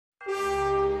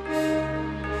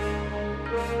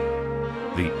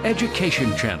The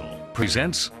Education Channel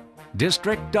presents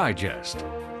District Digest,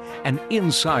 an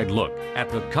inside look at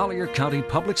the Collier County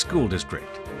Public School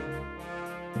District.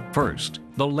 First,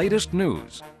 the latest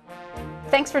news.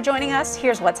 Thanks for joining us.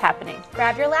 Here's what's happening.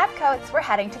 Grab your lab coats. We're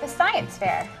heading to the science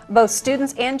fair. Both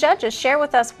students and judges share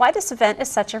with us why this event is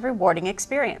such a rewarding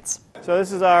experience. So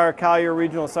this is our Collier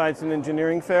Regional Science and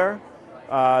Engineering Fair.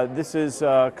 This is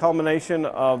a culmination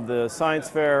of the science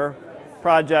fair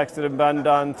projects that have been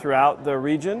done throughout the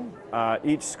region.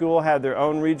 Each school had their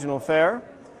own regional fair,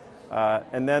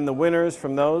 and then the winners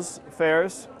from those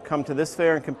fairs come to this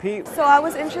fair and compete. So I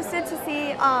was interested to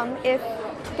see if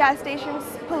gas stations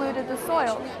polluted the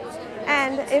soil,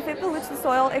 and if it pollutes the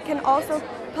soil, it can also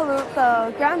pollute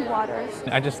the groundwater.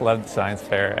 I just loved science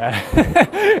fair.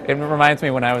 It reminds me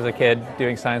when I was a kid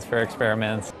doing science fair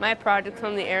experiments. My project's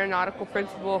on the aeronautical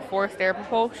principle of forced air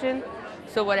propulsion.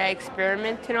 So what I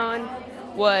experimented on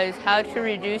was how to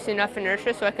reduce enough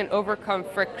inertia so I can overcome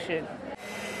friction.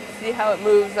 See how it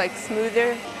moves like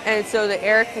smoother? And so the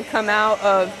air can come out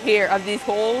of here, of these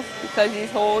holes, because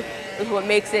these holes is what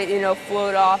makes it,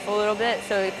 float off a little bit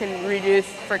so it can reduce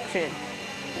friction.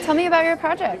 Tell me about your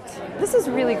project. This is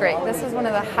really great. This is one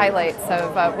of the highlights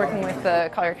of working with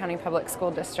the Collier County Public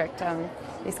School District.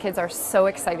 These kids are so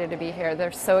excited to be here.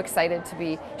 They're so excited to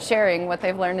be sharing what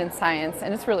they've learned in science,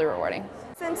 and it's really rewarding.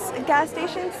 Since gas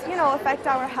stations, affect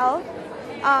our health,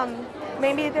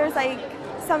 maybe there's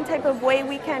some type of way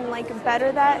we can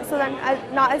better that so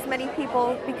that not as many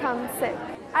people become sick.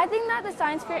 I think that the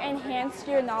science fair enhanced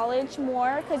your knowledge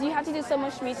more because you have to do so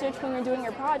much research when you're doing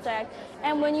your project,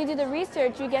 and when you do the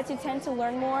research you get to tend to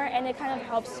learn more, and it kind of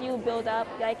helps you build up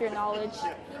your knowledge.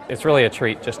 It's really a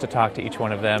treat just to talk to each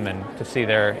one of them and to see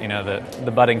their,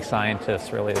 the budding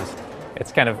scientists really is,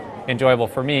 it's kind of enjoyable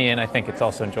for me, and I think it's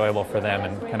also enjoyable for them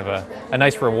and kind of a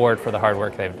nice reward for the hard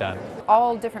work they've done.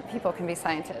 All different people can be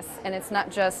scientists, and it's not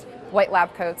just white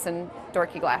lab coats and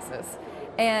dorky glasses.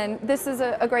 And this is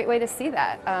a great way to see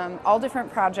that. All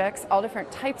different projects, all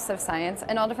different types of science,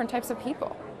 and all different types of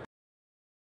people.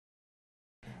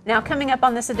 Now coming up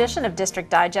on this edition of District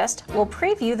Digest, we'll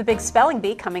preview the big spelling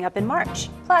bee coming up in March.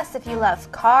 Plus, if you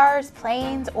love cars,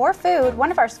 planes, or food,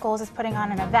 one of our schools is putting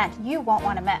on an event you won't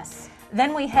want to miss.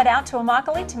 Then we head out to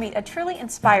Immokalee to meet a truly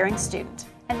inspiring student.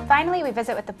 And finally, we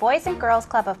visit with the Boys and Girls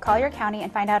Club of Collier County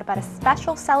and find out about a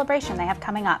special celebration they have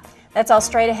coming up. That's all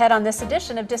straight ahead on this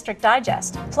edition of District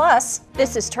Digest. Plus,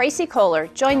 this is Tracy Kohler.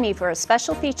 Join me for a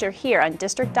special feature here on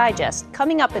District Digest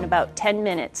coming up in about 10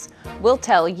 minutes. We'll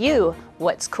tell you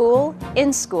what's cool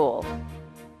in school.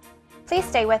 Please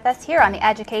stay with us here on the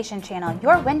Education Channel,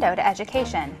 your window to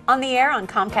education. On the air on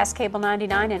Comcast Cable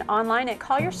 99 and online at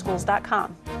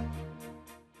collierschools.com.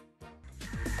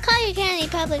 Collier County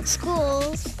Public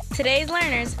Schools. Today's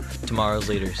learners. Tomorrow's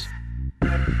leaders.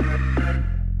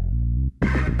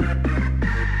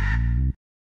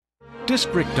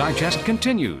 District Digest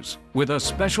continues with a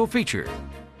special feature.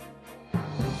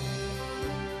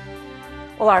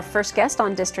 Well, our first guest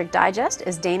on District Digest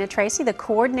is Dana Tracy, the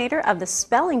coordinator of the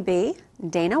Spelling Bee.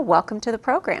 Dana, welcome to the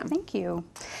program. Thank you.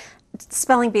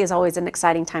 Spelling Bee is always an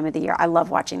exciting time of the year. I love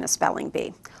watching the Spelling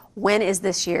Bee. When is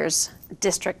this year's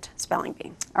District Spelling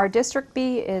Bee? Our District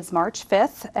Bee is March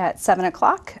 5th at 7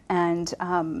 o'clock, and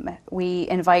we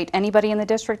invite anybody in the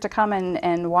district to come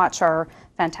and watch our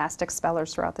fantastic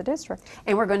spellers throughout the district.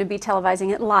 And we're going to be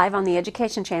televising it live on the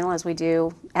Education Channel as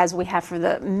we have for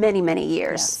the many, many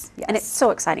years. Yes, yes. And it's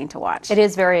so exciting to watch. It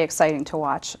is very exciting to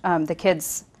watch. The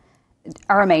kids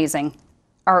are amazing.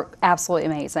 Are absolutely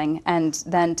amazing, and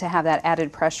then to have that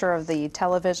added pressure of the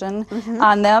television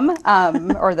on them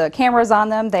or the cameras on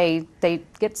them, they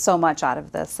get so much out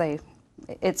of this.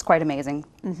 It's quite amazing.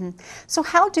 So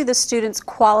how do the students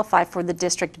qualify for the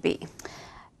District Bee?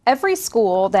 Every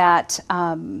school that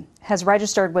has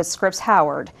registered with Scripps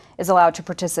Howard is allowed to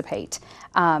participate.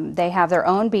 They have their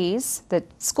own bees. The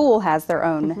school has their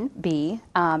own bee,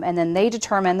 and then they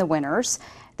determine the winners.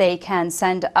 They can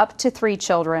send up to 3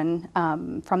 children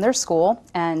from their school,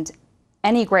 and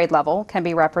any grade level can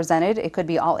be represented. It could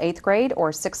be all 8th grade or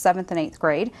 6th, 7th, and 8th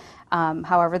grade,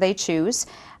 however they choose.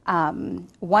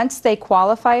 Once they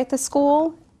qualify at the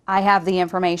school, I have the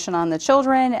information on the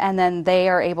children, and then they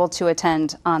are able to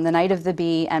attend on the night of the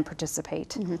bee and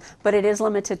participate. But it is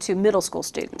limited to middle school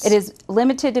students? It is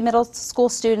limited to middle school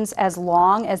students as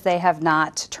long as they have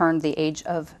not turned the age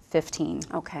of 15.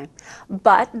 Okay.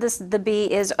 But the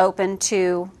bee is open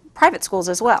to private schools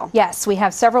as well? Yes, we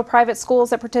have several private schools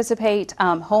that participate,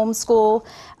 homeschool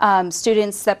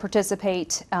students that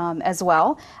participate as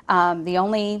well. The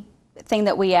only thing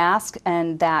that we ask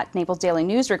and that Naples Daily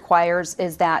News requires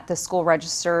is that the school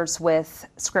registers with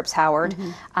Scripps Howard.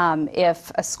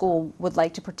 If a school would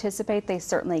like to participate, they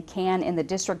certainly can in the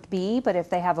District B, but if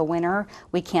they have a winner,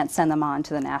 we can't send them on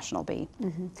to the National B.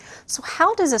 So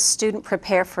how does a student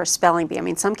prepare for a spelling bee? I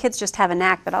mean, some kids just have a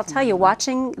knack, but I'll tell you,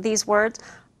 watching these words,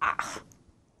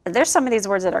 there's some of these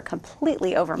words that are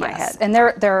completely over my head. And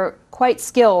they're quite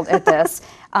skilled at this.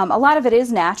 A lot of it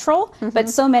is natural, but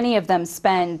so many of them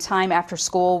spend time after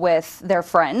school with their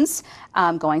friends,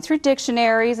 going through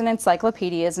dictionaries and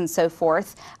encyclopedias and so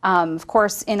forth. Of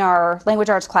course, in our language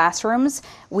arts classrooms,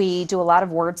 we do a lot of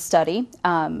word study,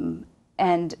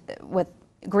 and with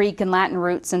Greek and Latin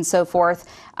roots and so forth,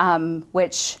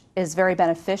 which is very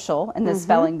beneficial in the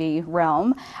spelling bee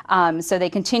realm. So they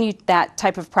continue that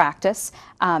type of practice.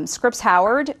 Scripps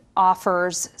Howard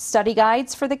offers study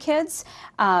guides for the kids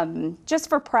just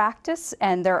for practice,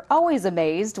 and they're always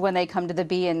amazed when they come to the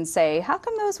bee and say, how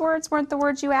come those words weren't the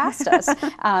words you asked us?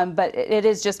 But it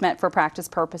is just meant for practice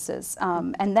purposes.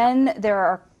 And then there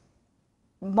are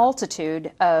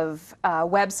multitude of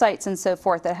websites and so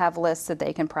forth that have lists that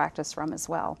they can practice from as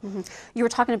well. You were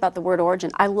talking about the word origin.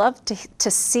 I love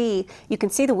to see, you can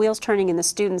see the wheels turning in the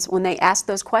students when they ask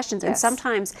those questions, and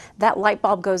sometimes that light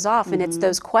bulb goes off and it's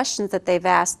those questions that they've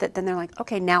asked that then they're like,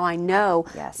 okay, now I know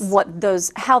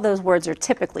how those words are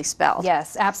typically spelled.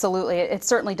 Yes, absolutely. It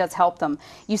certainly does help them.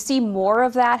 You see more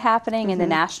of that happening in the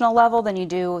national level than you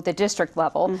do the district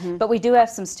level, but we do have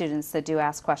some students that do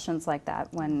ask questions like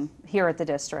that when here at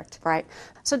the district. Right.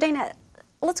 So Dana,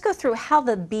 let's go through how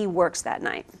the bee works that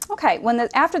night. Okay,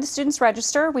 after the students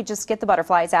register, we just get the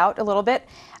butterflies out a little bit,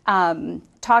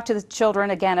 talk to the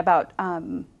children again about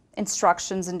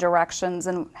instructions and directions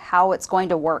and how it's going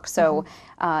to work. So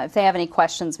if they have any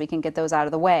questions, we can get those out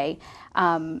of the way.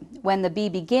 When the bee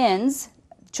begins,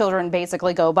 children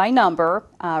basically go by number,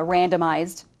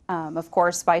 randomized, of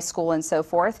course, by school and so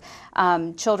forth.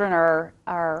 Children are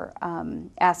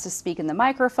asked to speak in the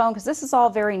microphone because this is all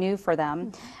very new for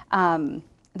them.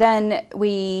 Then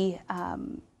we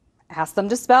ask them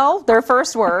to spell their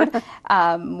first word.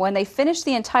 When they finish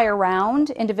the entire round,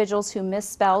 individuals who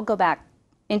misspell go back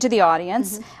into the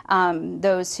audience.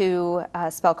 Those who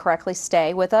spell correctly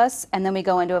stay with us, and then we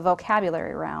go into a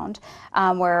vocabulary round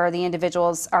where the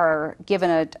individuals are given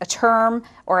a term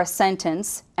or a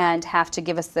sentence and have to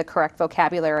give us the correct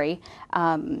vocabulary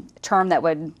term that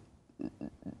would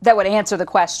answer the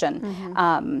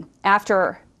question.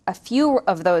 After a few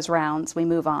of those rounds, we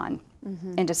move on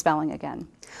into spelling again.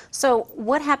 So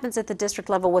what happens at the district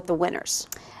level with the winners?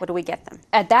 What do we get them?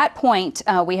 At that point,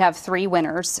 we have 3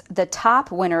 winners. The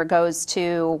top winner goes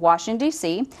to Washington,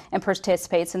 D.C. and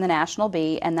participates in the National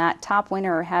Bee, and that top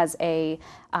winner has a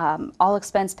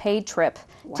all-expense paid trip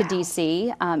to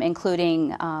D.C.,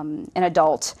 including an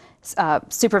adult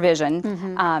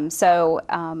supervision. So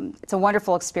it's a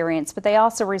wonderful experience, but they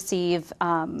also receive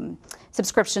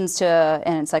subscriptions to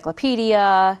an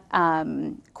encyclopedia,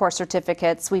 course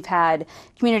certificates. We've had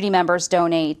community members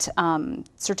donate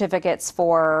certificates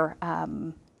for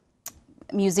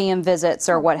museum visits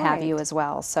or what have you as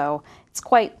well. So it's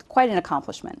quite an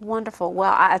accomplishment. Wonderful.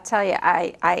 Well, I tell you,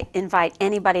 I invite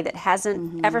anybody that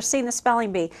hasn't ever seen the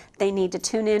spelling bee, they need to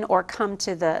tune in or come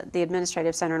to the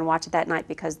administrative center and watch it that night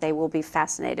because they will be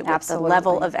fascinated with the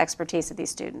level of expertise of these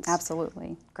students.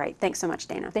 Absolutely. Great. Thanks so much,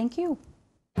 Dana. Thank you.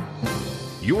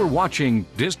 You're watching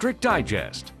District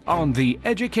Digest on the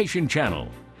Education Channel.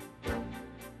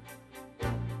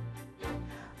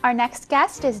 Our next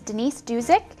guest is Denise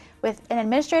Duzick, an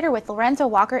administrator with Lorenzo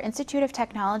Walker Institute of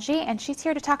Technology, and she's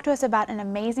here to talk to us about an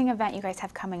amazing event you guys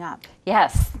have coming up.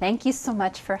 Yes, thank you so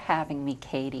much for having me,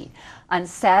 Katie. On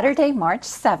Saturday, March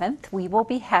 7th, we will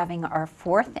be having our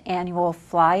 4th annual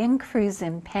Fly and Cruise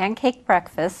and Pancake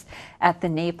Breakfast at the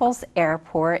Naples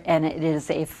Airport, and it is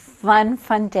a fun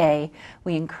day.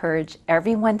 We encourage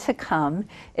everyone to come.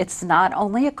 It's not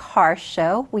only a car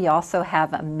show, we also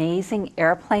have amazing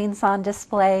airplanes on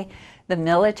display. The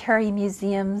military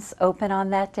museums open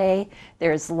on that day.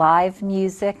 There's live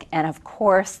music, and of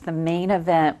course the main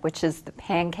event, which is the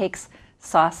pancakes,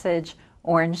 sausage,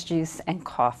 orange juice, and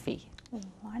coffee.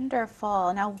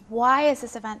 Wonderful. Now, why is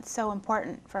this event so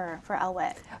important for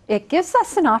LWIT? It gives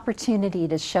us an opportunity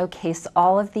to showcase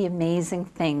all of the amazing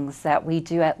things that we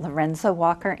do at Lorenzo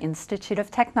Walker Institute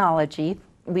of Technology.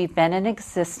 We've been in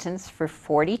existence for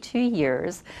 42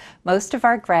 years. Most of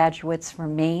our graduates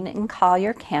remain in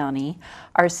Collier County.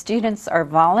 Our students are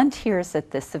volunteers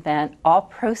at this event. All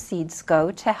proceeds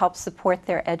go to help support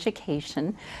their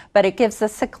education, but it gives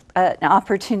us an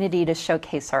opportunity to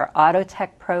showcase our auto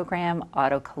tech program,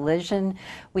 auto collision.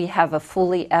 We have a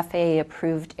fully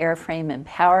FAA-approved airframe and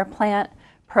power plant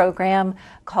program.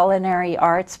 Culinary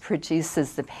Arts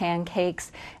produces the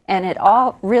pancakes, and it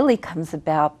all really comes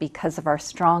about because of our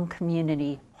strong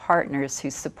community partners who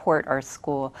support our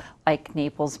school, like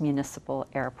Naples Municipal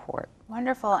Airport.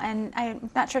 Wonderful. And I'm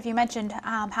not sure if you mentioned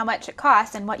how much it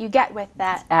costs and what you get with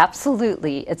that.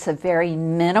 Absolutely. It's a very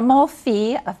minimal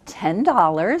fee of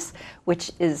 $10,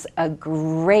 which is a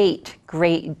great,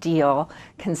 great deal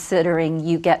considering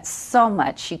you get so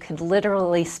much. You could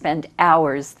literally spend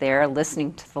hours there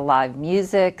listening to the live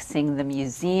music, seeing the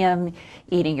museum,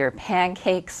 eating your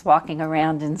pancakes, walking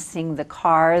around and seeing the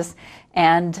cars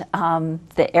and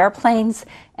the airplanes,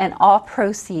 and all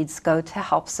proceeds go to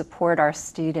help support our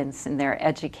students in their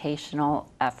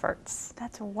educational efforts.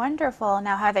 That's wonderful.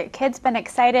 Now, have the kids been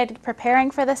excited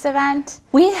preparing for this event?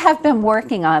 We have been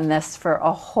working on this for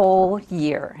a whole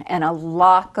year, and a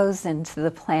lot goes into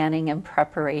the planning and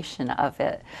preparation of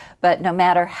it. But no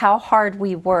matter how hard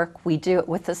we work, we do it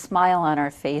with a smile on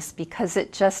our face because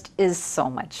it just is so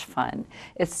much fun.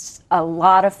 It's a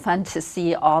lot of fun to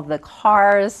see all the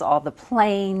cars, all the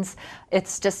planes.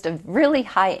 It's just a really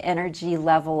high energy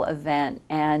level event,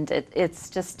 and it's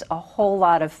just a whole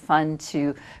lot of fun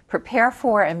to prepare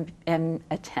for and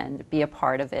attend, be a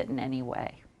part of it in any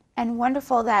way. And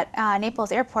wonderful that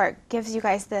Naples Airport gives you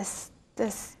guys this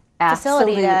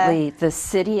Absolutely. facility. The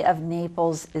city of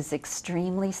Naples is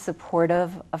extremely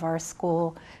supportive of our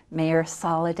school. Mayor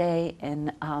Soliday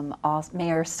and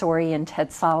Mayor Sori and Ted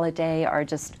Soliday are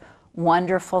just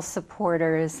wonderful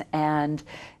supporters, and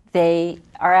they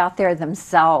are out there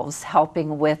themselves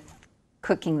helping with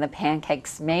cooking the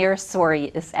pancakes. Mayor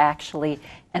Sori is actually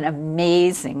an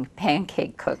amazing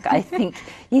pancake cook. I think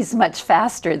he's much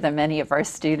faster than many of our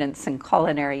students in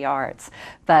culinary arts.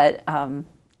 But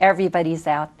everybody's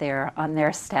out there on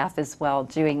their staff as well,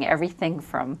 doing everything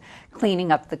from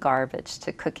cleaning up the garbage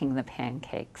to cooking the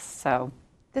pancakes. So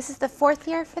this is the 4th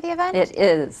year for the event? It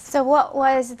is. So what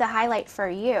was the highlight for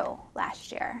you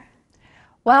last year?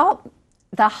 Well,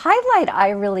 the highlight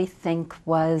I really think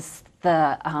was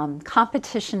the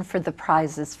competition for the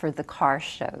prizes for the car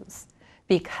shows,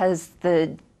 because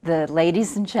the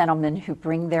ladies and gentlemen who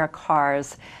bring their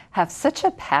cars have such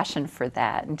a passion for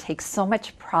that and take so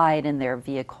much pride in their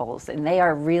vehicles, and they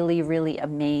are really, really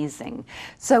amazing.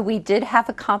 So we did have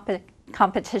a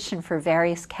competition for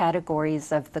various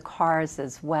categories of the cars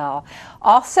as well.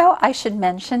 Also, I should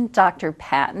mention Dr.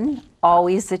 Patton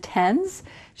always attends.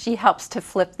 She helps to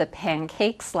flip the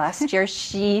pancakes. Last year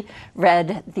she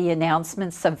read the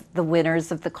announcements of the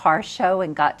winners of the car show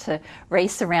and got to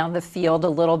race around the field a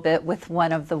little bit with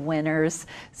one of the winners.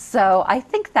 So I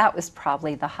think that was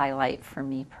probably the highlight for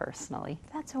me personally.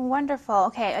 That's wonderful.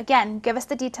 Okay, again, give us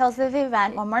the details of the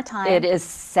event one more time. It is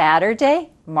Saturday,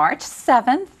 March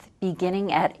 7th.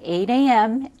 Beginning at 8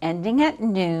 a.m., ending at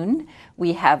noon.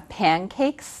 We have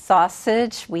pancakes,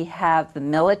 sausage, we have the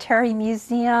military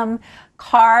museum,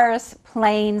 cars,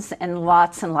 planes, and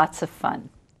lots of fun.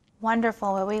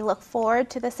 Wonderful. Well, we look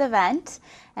forward to this event,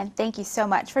 and thank you so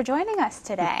much for joining us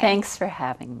today. Thanks for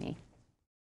having me.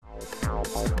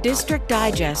 District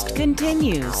Digest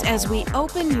continues as we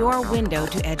open your window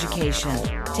to education,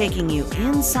 taking you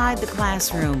inside the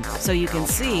classroom so you can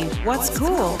see what's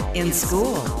cool in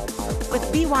school. With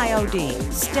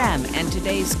BYOD, STEM, and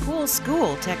today's cool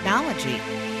school technology,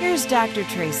 here's Dr.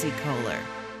 Tracy Collier.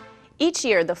 Each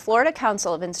year, the Florida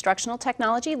Council of Instructional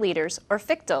Technology Leaders, or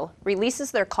FICTL,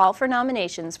 releases their call for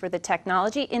nominations for the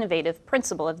Technology Innovative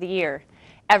Principal of the Year.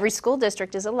 Every school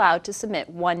district is allowed to submit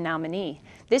one nominee.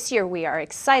 This year we are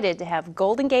excited to have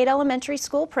Golden Gate Elementary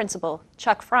School Principal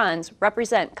Chuck Franz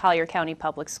represent Collier County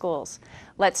Public Schools.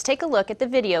 Let's take a look at the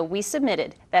video we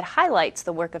submitted that highlights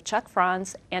the work of Chuck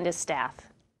Franz and his staff.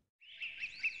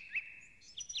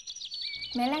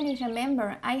 Melanie,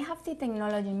 remember, I have the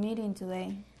technology meeting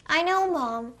today. I know,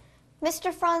 Mom.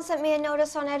 Mr. Franz sent me a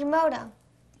notice on Edmodo.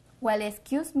 Well,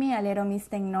 excuse me a little, Miss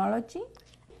Technology.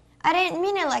 I didn't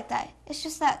mean it like that. It's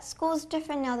just that school's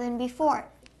different now than before.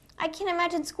 I can't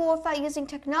imagine school without using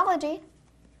technology.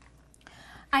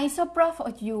 I'm so proud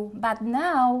of you, but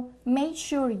now make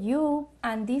sure you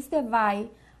and this device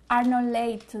are not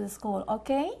late to the school,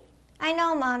 okay? I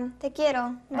know, Mom. Te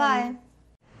quiero. Bye.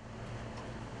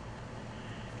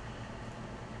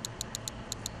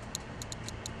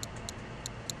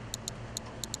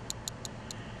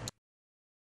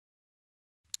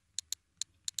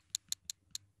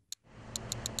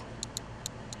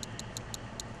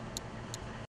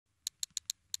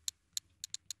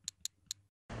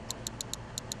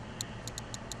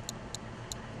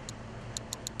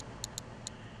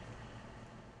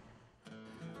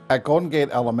 At Golden Gate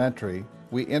Elementary,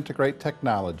 we integrate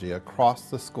technology across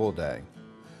the school day.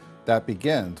 That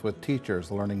begins with teachers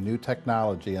learning new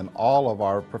technology in all of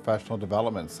our professional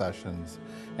development sessions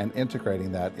and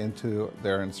integrating that into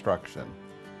their instruction.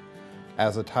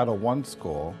 As a Title I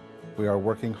school, we are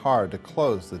working hard to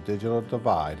close the digital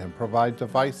divide and provide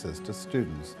devices to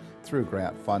students through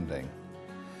grant funding.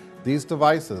 These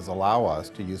devices allow us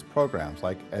to use programs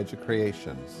like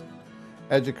EduCreations.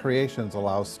 EduCreations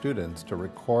allows students to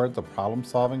record the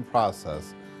problem-solving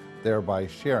process, thereby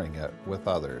sharing it with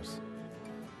others.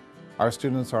 Our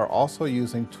students are also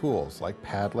using tools like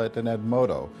Padlet and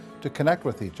Edmodo to connect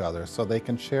with each other so they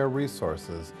can share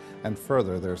resources and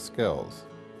further their skills.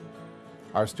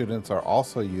 Our students are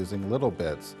also using Little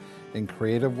Bits in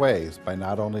creative ways by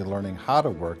not only learning how to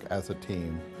work as a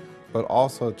team, but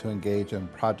also to engage in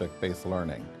project-based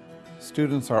learning.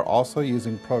 Students are also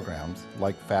using programs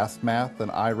like Fast Math and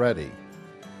iReady.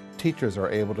 Teachers are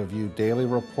able to view daily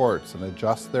reports and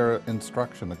adjust their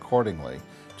instruction accordingly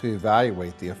to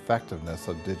evaluate the effectiveness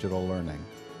of digital learning.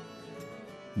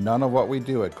 None of what we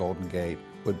do at Golden Gate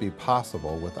would be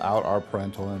possible without our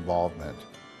parental involvement.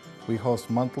 We host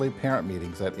monthly parent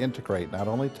meetings that integrate not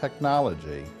only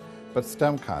technology, but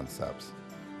STEM concepts.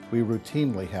 We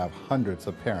routinely have hundreds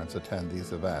of parents attend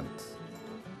these events.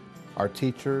 Our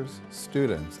teachers,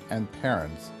 students, and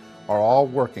parents are all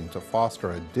working to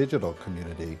foster a digital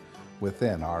community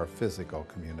within our physical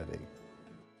community.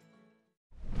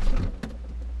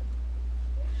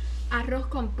 Arroz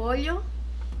con pollo?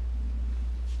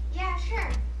 Yeah, sure.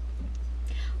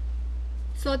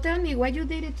 So tell me what you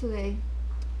did it today.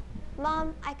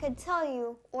 Mom, I could tell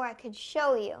you or I could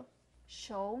show you.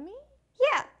 Show me?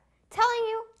 Yeah, telling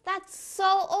you, that's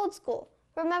so old school.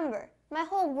 Remember, my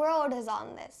whole world is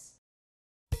on this.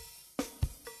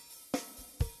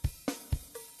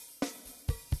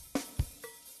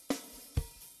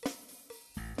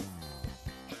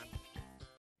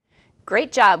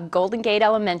 Great job, Golden Gate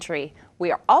Elementary.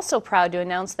 We are also proud to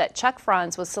announce that Chuck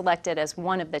Franz was selected as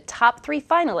one of the top 3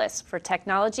 finalists for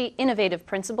Technology Innovative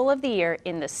Principal of the Year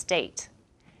in the state.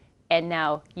 And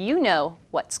now you know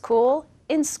what's cool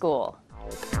in school.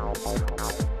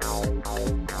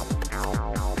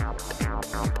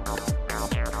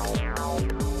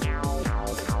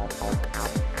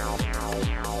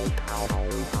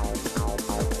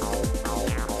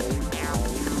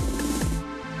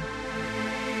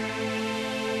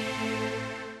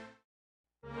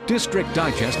 District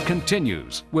Digest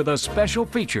continues with a special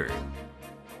feature.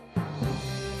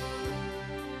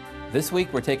 This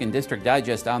week we're taking District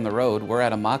Digest on the road. We're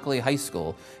at Immokalee High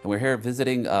School and we're here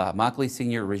visiting Immokalee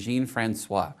senior Regine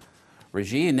Francois.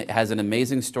 Regine has an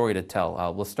amazing story to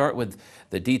tell. We'll start with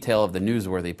the detail of the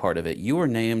newsworthy part of it. You were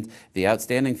named the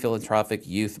Outstanding Philanthropic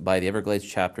Youth by the Everglades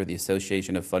chapter of the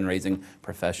Association of Fundraising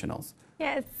Professionals.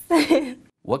 Yes.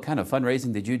 What kind of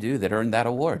fundraising did you do that earned that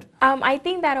award? I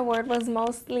think that award was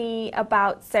mostly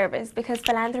about service, because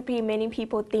philanthropy, many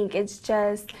people think it's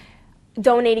just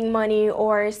donating money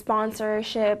or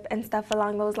sponsorship and stuff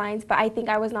along those lines, but I think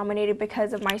I was nominated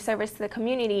because of my service to the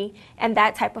community and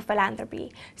that type of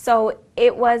philanthropy. So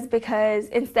it was because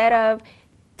instead of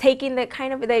taking the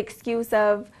kind of the excuse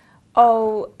of,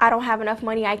 oh, I don't have enough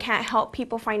money, I can't help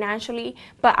people financially,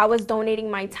 but I was donating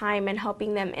my time and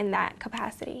helping them in that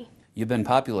capacity. You've been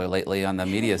popular lately on the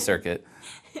media circuit.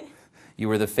 You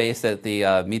were the face at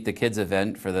the Meet the Kids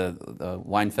event for the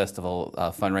Wine Festival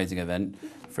fundraising event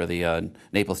for the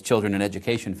Naples Children and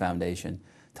Education Foundation.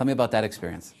 Tell me about that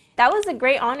experience. That was a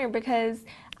great honor because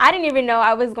I didn't even know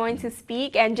I was going to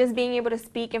speak, and just being able to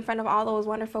speak in front of all those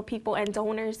wonderful people and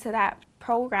donors to that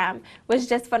program was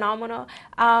just phenomenal.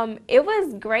 It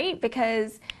was great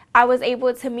because I was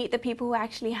able to meet the people who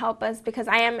actually help us, because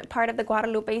I am part of the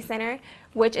Guadalupe Center,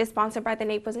 which is sponsored by the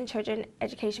Naples and Children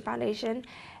Education Foundation.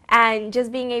 And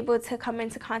just being able to come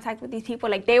into contact with these people,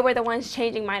 like they were the ones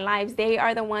changing my lives. They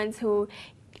are the ones who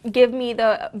give me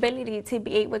the ability to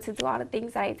be able to do all the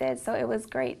things that I did. So it was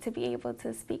great to be able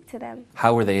to speak to them.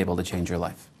 How were they able to change your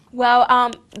life? Well,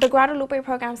 the Guadalupe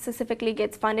program specifically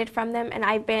gets funded from them, and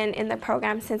I've been in the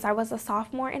program since I was a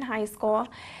sophomore in high school.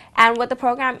 And what the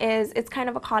program is, it's kind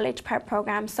of a college prep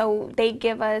program. So they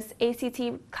give us ACT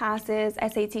classes,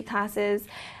 SAT classes.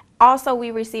 Also,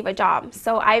 we receive a job.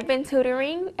 So I've been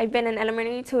tutoring. I've been an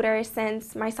elementary tutor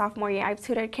since my sophomore year. I've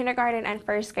tutored kindergarten and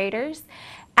first graders.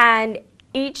 And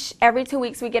every 2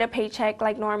 weeks we get a paycheck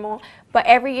like normal, but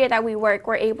every year that we work,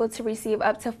 we're able to receive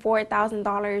up to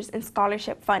 $4,000 in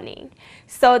scholarship funding.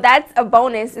 So that's a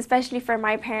bonus, especially for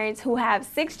my parents who have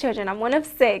 6 children. I'm one of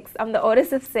 6. I'm the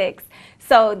oldest of 6.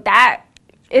 So that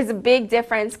is a big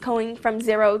difference going from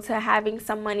zero to having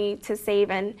some money to save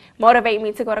and motivate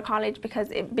me to go to college, because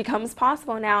it becomes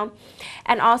possible now.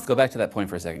 And also, Go back to that point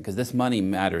for a second, because this money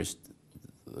matters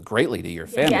greatly to your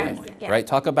family, Yes. right?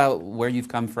 Talk about where you've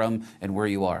come from and where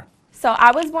you are. So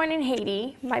I was born in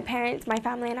Haiti. My parents, my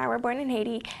family and I were born in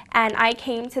Haiti, and I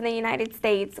came to the United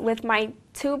States with my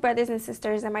 2 brothers and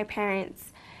sisters and my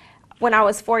parents when I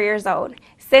was 4 years old.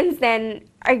 Since then,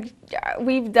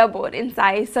 we've doubled in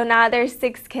size. So now there's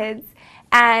 6 kids,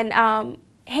 and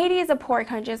Haiti is a poor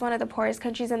country. It's one of the poorest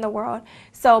countries in the world.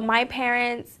 So my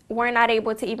parents were not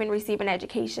able to even receive an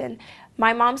education.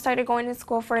 My mom started going to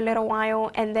school for a little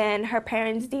while, and then her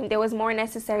parents deemed it was more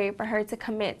necessary for her to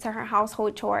commit to her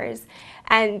household chores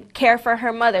and care for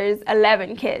her mother's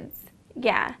 11 kids.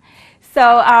 Yeah.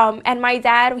 So, and my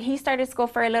dad, he started school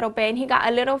for a little bit, and he got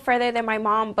a little further than my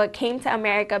mom, but came to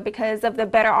America because of the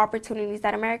better opportunities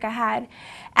that America had.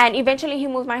 And eventually he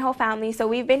moved my whole family. So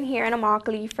we've been here in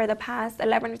Immokalee for the past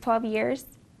 11 or 12 years.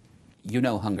 You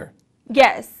know hunger.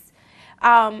 Yes.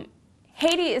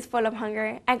 Haiti is full of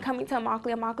hunger, and coming to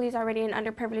Immokalee, Immokalee is already an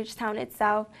underprivileged town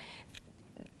itself.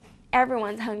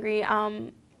 Everyone's hungry.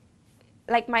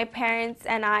 Like my parents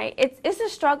and I, it's a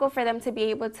struggle for them to be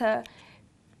able to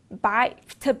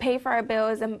pay for our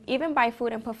bills and even buy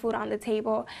food and put food on the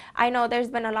table. I know there's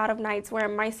been a lot of nights where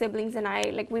my siblings and I,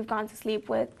 like, we've gone to sleep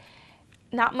with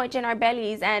not much in our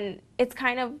bellies, and it's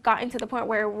kind of gotten to the point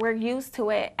where we're used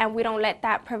to it and we don't let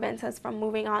that prevent us from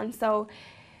moving on. So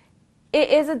it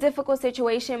is a difficult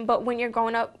situation, but when you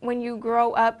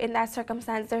grow up in that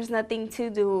circumstance, there's nothing to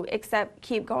do except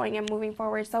keep going and moving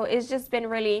forward. So it's just been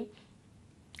really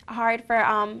hard for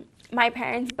my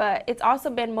parents, but it's also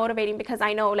been motivating because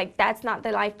I know, like, that's not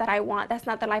the life that I want. That's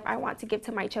not the life I want to give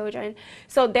to my children.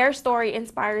 So their story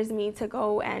inspires me to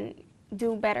go and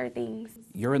do better things.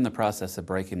 You're in the process of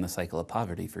breaking the cycle of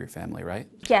poverty for your family, right?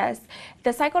 Yes.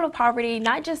 The cycle of poverty,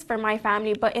 not just for my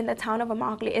family, but in the town of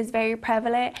Immokalee, is very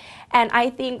prevalent. And I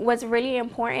think what's really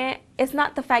important is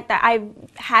not the fact that I've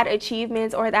had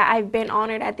achievements or that I've been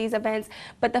honored at these events,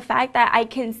 but the fact that I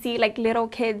can see, like, little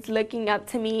kids looking up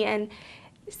to me and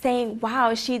saying,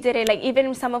 wow, she did it. Like,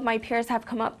 even some of my peers have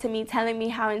come up to me telling me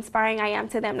how inspiring I am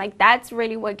to them. Like, that's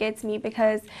really what gets me,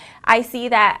 because I see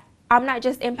that I'm not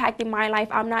just impacting my life,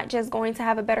 I'm not just going to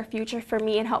have a better future for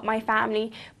me and help my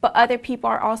family, but other people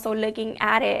are also looking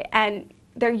at it and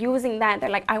they're using that. They're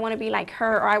like, I want to be like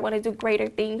her, or I want to do greater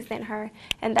things than her.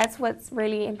 And that's what's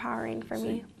really empowering for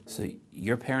me. So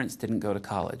your parents didn't go to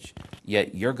college,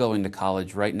 yet you're going to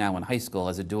college right now in high school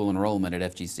as a dual enrollment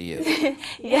at FGCU.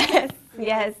 Yes,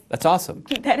 yes. That's awesome.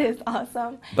 That is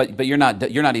awesome. But you're not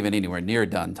even anywhere near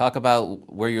done. Talk about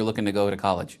where you're looking to go to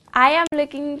college. I am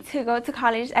looking to go to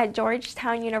college at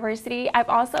Georgetown University. I've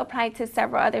also applied to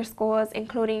several other schools,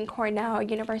 including Cornell,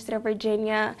 University of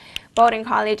Virginia, Bowdoin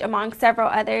College, among several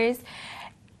others.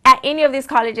 At any of these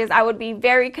colleges, I would be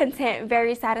very content,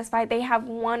 very satisfied. They have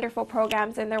wonderful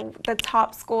programs, and they're the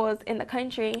top schools in the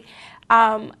country.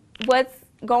 What's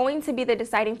going to be the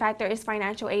deciding factor is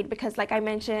financial aid, because, like I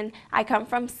mentioned, I come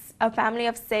from a family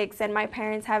of 6 and my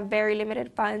parents have very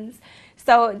limited funds.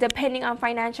 So depending on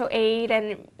financial aid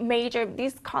and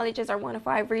these colleges are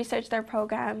wonderful. I've researched their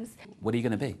programs. What are you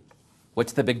going to be?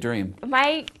 What's the big dream?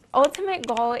 My ultimate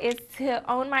goal is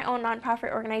to own my own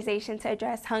nonprofit organization to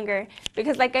address hunger,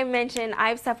 because, like I mentioned,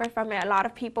 I've suffered from it. A lot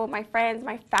of people, my friends,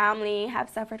 my family, have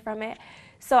suffered from it.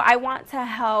 So I want to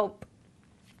help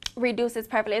reduce its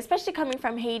prevalence, especially coming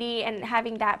from Haiti and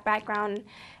having that background.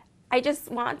 I just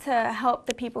want to help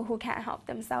the people who can't help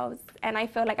themselves, and I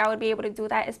feel like I would be able to do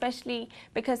that, especially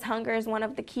because hunger is one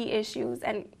of the key issues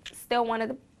and still one of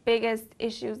the biggest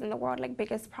issues in the world, like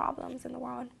biggest problems in the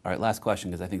world. All right, last question,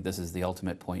 because I think this is the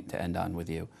ultimate point to end on with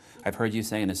you. I've heard you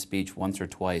say in a speech once or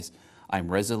twice,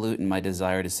 I'm resolute in my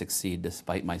desire to succeed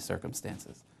despite my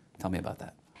circumstances. Tell me about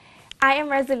that. I am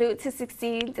resolute to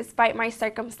succeed despite my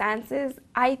circumstances.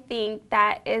 I think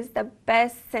that is the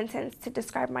best sentence to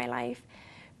describe my life,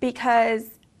 because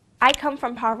I come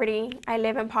from poverty, I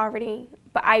live in poverty,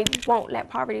 but I won't let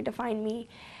poverty define me.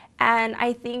 And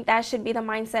I think that should be the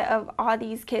mindset of all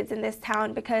these kids in this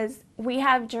town, because we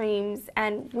have dreams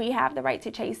and we have the right to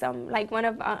chase them, like one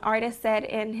of the artists said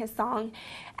in his song.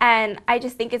 And I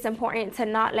just think it's important to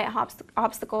not let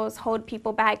obstacles hold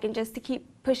people back and just to keep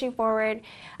pushing forward.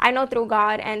 I know through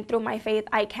God and through my faith,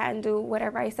 I can do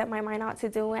whatever I set my mind out to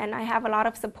do, and I have a lot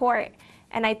of support.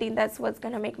 And I think that's what's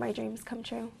going to make my dreams come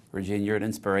true. Regine, you're an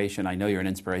inspiration. I know you're an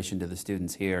inspiration to the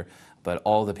students here, but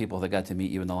all the people that got to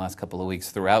meet you in the last couple of weeks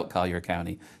throughout Collier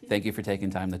County. Thank you for taking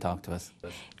time to talk to us.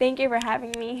 Thank you for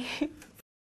having me.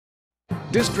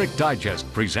 District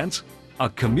Digest presents a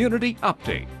community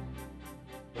update.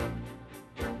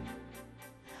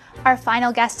 Our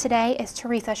final guest today is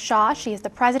Teresa Shaw. She is the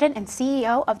president and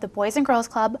CEO of the Boys and Girls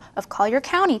Club of Collier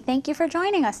County. Thank you for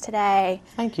joining us today.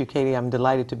 Thank you, Katie. I'm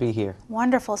delighted to be here.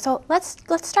 Wonderful. So let's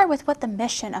start with what the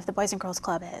mission of the Boys and Girls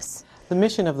Club is. The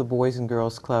mission of the Boys and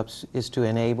Girls Clubs is to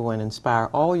enable and inspire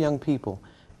all young people,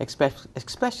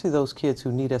 especially those kids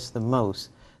who need us the most,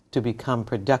 to become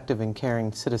productive and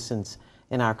caring citizens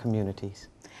in our communities.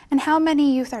 And how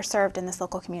many youth are served in this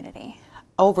local community?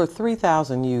 Over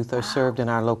 3,000 youth are served in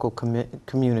our local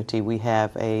community. We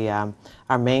have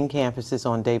our main campus is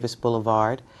on Davis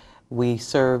Boulevard. We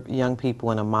serve young people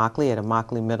in Immokalee, at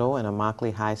Immokalee Middle and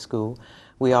Immokalee High School.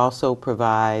 We also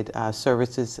provide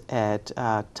services at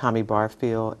Tommy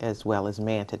Barfield as well as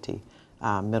Manatee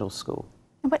Middle School.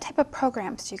 And what type of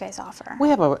programs do you guys offer? We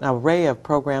have an array of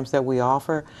programs that we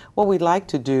offer. What we'd like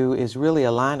to do is really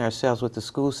align ourselves with the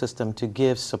school system to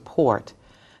give support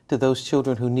to those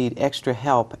children who need extra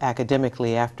help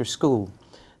academically after school.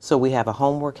 So we have a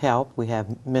homework help, we have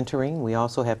mentoring, we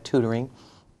also have tutoring,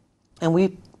 and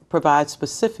we provide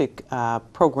specific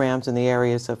programs in the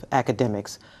areas of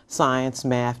academics, science,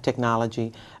 math,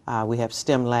 technology. We have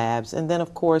STEM labs, and then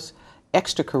of course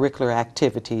extracurricular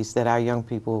activities that our young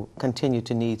people continue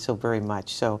to need so very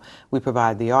much. So we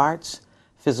provide the arts,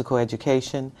 physical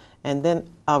education, and then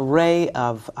an array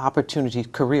of opportunities,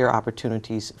 career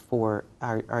opportunities for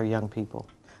our young people.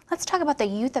 Let's talk about the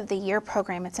Youth of the Year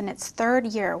program. It's in its third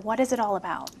year. What is it all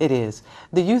about? It is.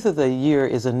 The Youth of the Year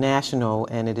is a national,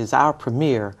 and it is our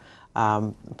premier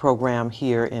program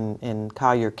here in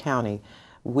Collier County.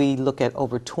 We look at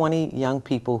over 20 young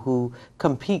people who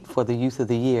compete for the Youth of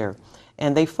the Year.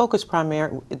 And they focus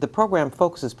the program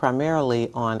focuses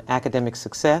primarily on academic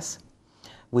success.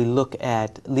 We look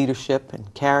at leadership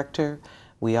and character.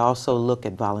 We also look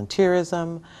at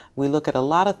volunteerism. We look at a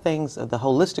lot of things, the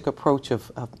holistic approach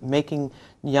of making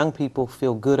young people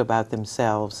feel good about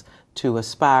themselves to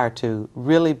aspire to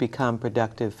really become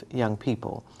productive young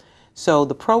people. So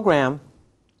the program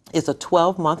is a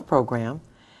 12-month program,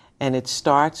 and it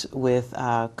starts with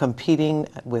competing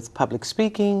with public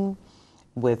speaking,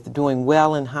 with doing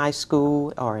well in high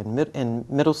school or in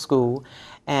middle school.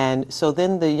 And so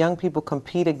then the young people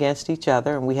compete against each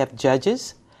other, and we have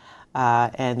judges.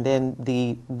 And then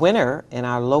the winner in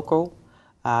our local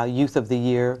Youth of the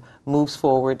Year moves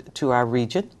forward to our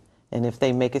region. And if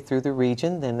they make it through the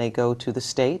region, then they go to the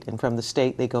state. And from the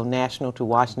state, they go national to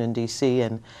Washington, D.C.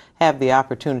 and have the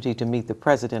opportunity to meet the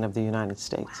President of the United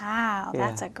States. Wow, Yeah.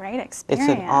 that's a great experience.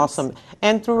 It's an awesome,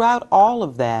 and throughout all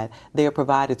of that, they are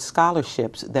provided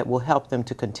scholarships that will help them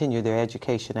to continue their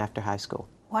education after high school.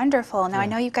 Wonderful. Now I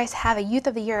know you guys have a Youth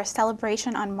of the Year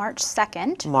celebration on March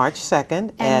 2nd. March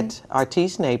 2nd at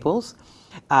Artis Naples.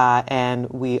 And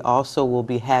we also will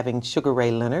be having Sugar Ray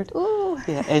Leonard. Ooh.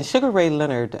 Yeah, and Sugar Ray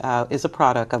Leonard is a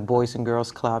product of Boys and Girls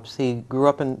Clubs. He grew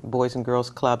up in Boys and Girls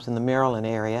Clubs in the Maryland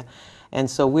area. And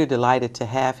so we're delighted to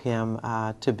have him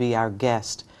to be our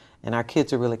guest. And our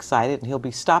kids are really excited. And he'll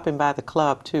be stopping by the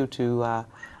club too to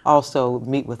also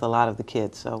meet with a lot of the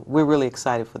kids. So we're really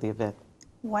excited for the event.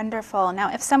 Wonderful. Now,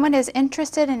 if someone is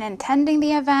interested in attending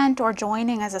the event or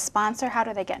joining as a sponsor, how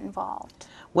do they get involved?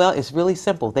 Well, it's really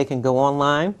simple. They can go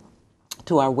online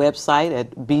to our website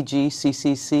at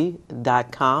bgccc.com.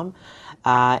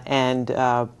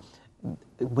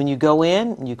 When you go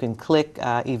in, you can click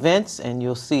events, and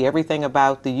you'll see everything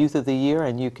about the Youth of the Year,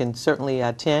 and you can certainly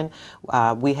attend.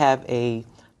 We have a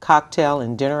cocktail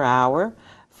and dinner hour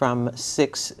from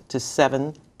 6 to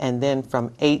 7, and then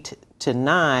from 8 to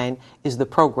 9 is the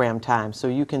program time, so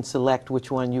you can select which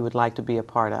one you would like to be a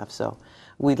part of. So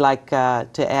we'd like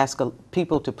to ask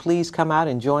people to please come out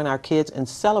and join our kids and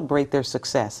celebrate their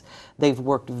success. They've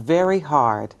worked very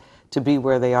hard to be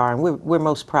where they are, and we're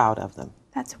most proud of them.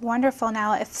 That's wonderful.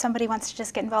 Now, if somebody wants to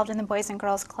just get involved in the Boys and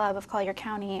Girls Club of Collier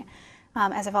County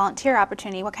as a volunteer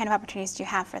opportunity, what kind of opportunities do you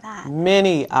have for that?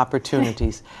 Many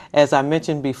opportunities. As I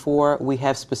mentioned before, we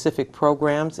have specific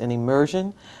programs in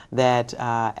immersion that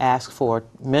ask for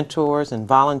mentors and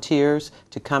volunteers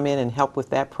to come in and help with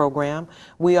that program.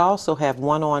 We also have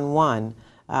one-on-one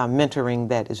mentoring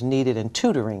that is needed and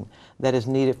tutoring that is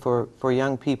needed for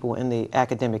young people in the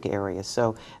academic area.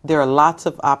 So there are lots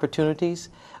of opportunities.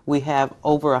 We have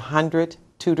over 100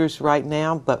 tutors right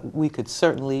now, but we could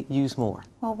certainly use more.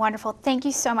 Well, wonderful. Thank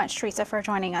you so much, Teresa, for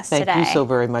joining us today. Thank you so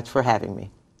very much for having me.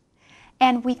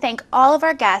 And we thank all of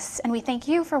our guests, and we thank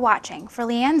you for watching. For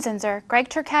Leanne Zinzer, Greg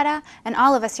Turquetta, and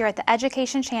all of us here at the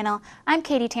Education Channel, I'm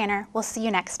Katie Tanner. We'll see you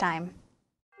next time.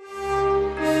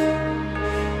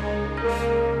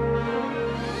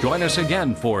 Join us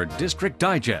again for District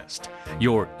Digest,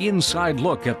 your inside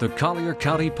look at the Collier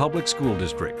County Public School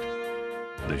District.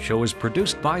 The show is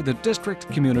produced by the District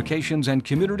Communications and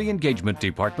Community Engagement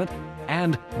Department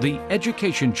and the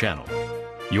Education Channel,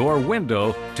 your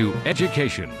window to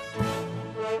education.